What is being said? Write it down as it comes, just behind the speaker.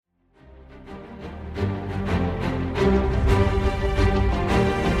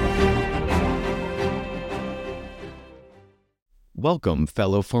Welcome,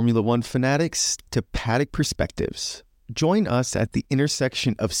 fellow Formula One fanatics, to Paddock Perspectives. Join us at the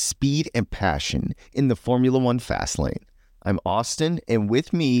intersection of speed and passion in the Formula One fast lane. I'm Austin, and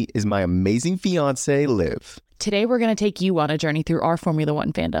with me is my amazing fiance, Liv. Today, we're going to take you on a journey through our Formula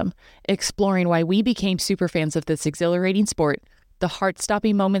One fandom, exploring why we became super fans of this exhilarating sport, the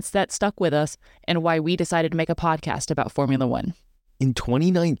heart-stopping moments that stuck with us, and why we decided to make a podcast about Formula One. In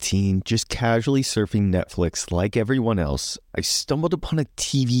 2019, just casually surfing Netflix like everyone else, I stumbled upon a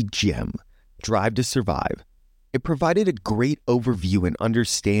TV gem, Drive to Survive. It provided a great overview and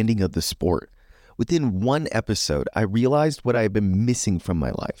understanding of the sport. Within one episode, I realized what I had been missing from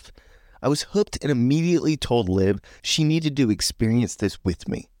my life. I was hooked and immediately told Liv she needed to experience this with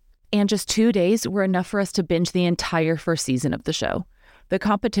me. And just 2 days were enough for us to binge the entire first season of the show. The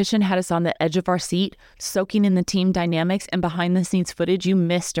competition had us on the edge of our seat, soaking in the team dynamics and behind-the-scenes footage you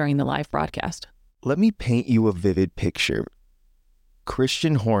missed during the live broadcast. Let me paint you a vivid picture.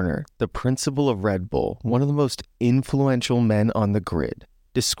 Christian Horner, the principal of Red Bull, one of the most influential men on the grid,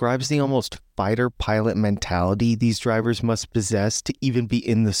 describes the almost fighter-pilot mentality these drivers must possess to even be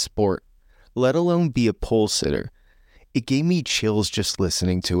in the sport, let alone be a pole sitter. It gave me chills just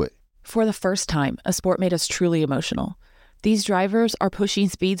listening to it. For the first time, a sport made us truly emotional. These drivers are pushing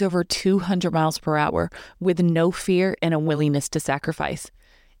speeds over 200 miles per hour with no fear and a willingness to sacrifice.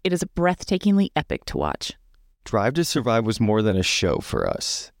 It is breathtakingly epic to watch. Drive to Survive was more than a show for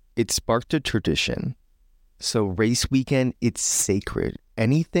us. It sparked a tradition. So race weekend, it's sacred.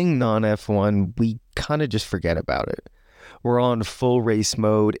 Anything non-F1, we kind of just forget about it. We're on full race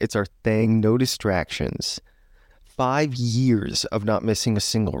mode. It's our thing, no distractions. 5 years of not missing a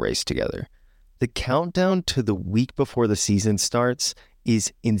single race together. The countdown to the week before the season starts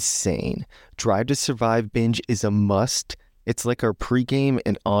is insane. Drive to Survive binge is a must. It's like our pregame,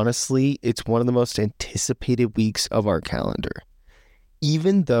 and honestly, it's one of the most anticipated weeks of our calendar.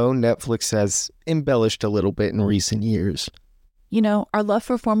 Even though Netflix has embellished a little bit in recent years. You know, our love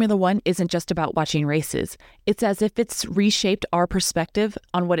for Formula One isn't just about watching races. It's as if it's reshaped our perspective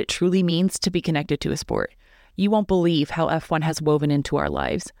on what it truly means to be connected to a sport. You won't believe how F1 has woven into our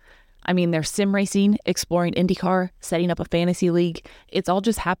lives. I mean, there's sim racing, exploring IndyCar, setting up a fantasy league. It's all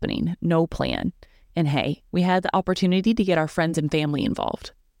just happening, no plan. And hey, we had the opportunity to get our friends and family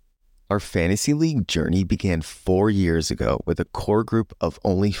involved. Our fantasy league journey began 4 years ago with a core group of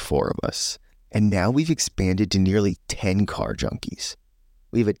only 4 of us. And now we've expanded to nearly 10 car junkies.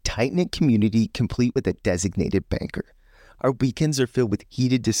 We have a tight-knit community complete with a designated banker. Our weekends are filled with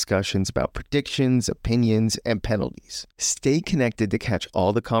heated discussions about predictions, opinions, and penalties. Stay connected to catch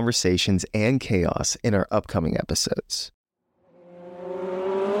all the conversations and chaos in our upcoming episodes.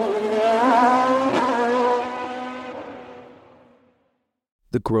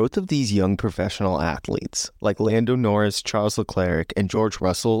 The growth of these young professional athletes, like Lando Norris, Charles Leclerc, and George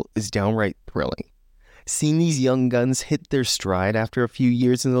Russell, is downright thrilling. Seeing these young guns hit their stride after a few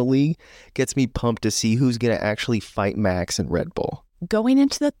years in the league gets me pumped to see who's going to actually fight Max and Red Bull. Going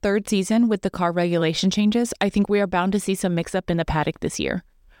into the third season with the car regulation changes, I think we are bound to see some mix-up in the paddock this year.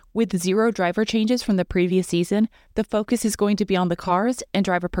 With 0 driver changes from the previous season, the focus is going to be on the cars and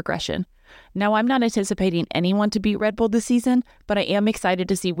driver progression. Now, I'm not anticipating anyone to beat Red Bull this season, but I am excited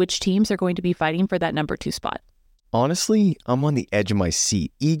to see which teams are going to be fighting for that number 2 spot. Honestly, I'm on the edge of my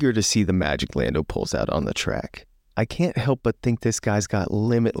seat, eager to see the magic Lando pulls out on the track. I can't help but think this guy's got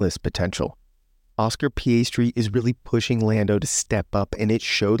limitless potential. Oscar Piastri is really pushing Lando to step up, and it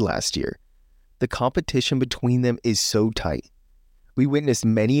showed last year. The competition between them is so tight. We witnessed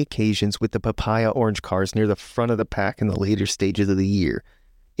many occasions with the papaya orange cars near the front of the pack in the later stages of the year.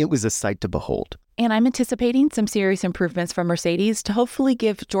 It was a sight to behold. And I'm anticipating some serious improvements from Mercedes to hopefully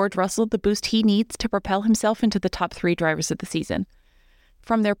give George Russell the boost he needs to propel himself into the top 3 drivers of the season.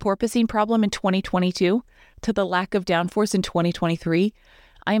 From their porpoising problem in 2022 to the lack of downforce in 2023,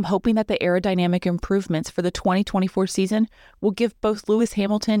 I am hoping that the aerodynamic improvements for the 2024 season will give both Lewis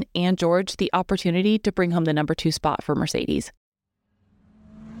Hamilton and George the opportunity to bring home the number 2 spot for Mercedes.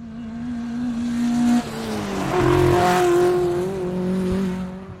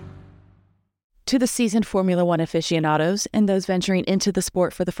 To the seasoned Formula One aficionados and those venturing into the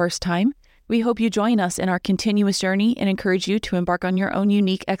sport for the first time, we hope you join us in our continuous journey and encourage you to embark on your own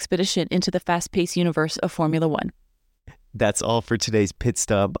unique expedition into the fast-paced universe of Formula One. That's all for today's pit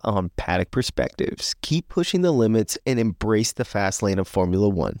stop on Paddock Perspectives. Keep pushing the limits and embrace the fast lane of Formula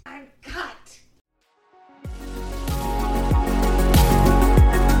One. I'm cut.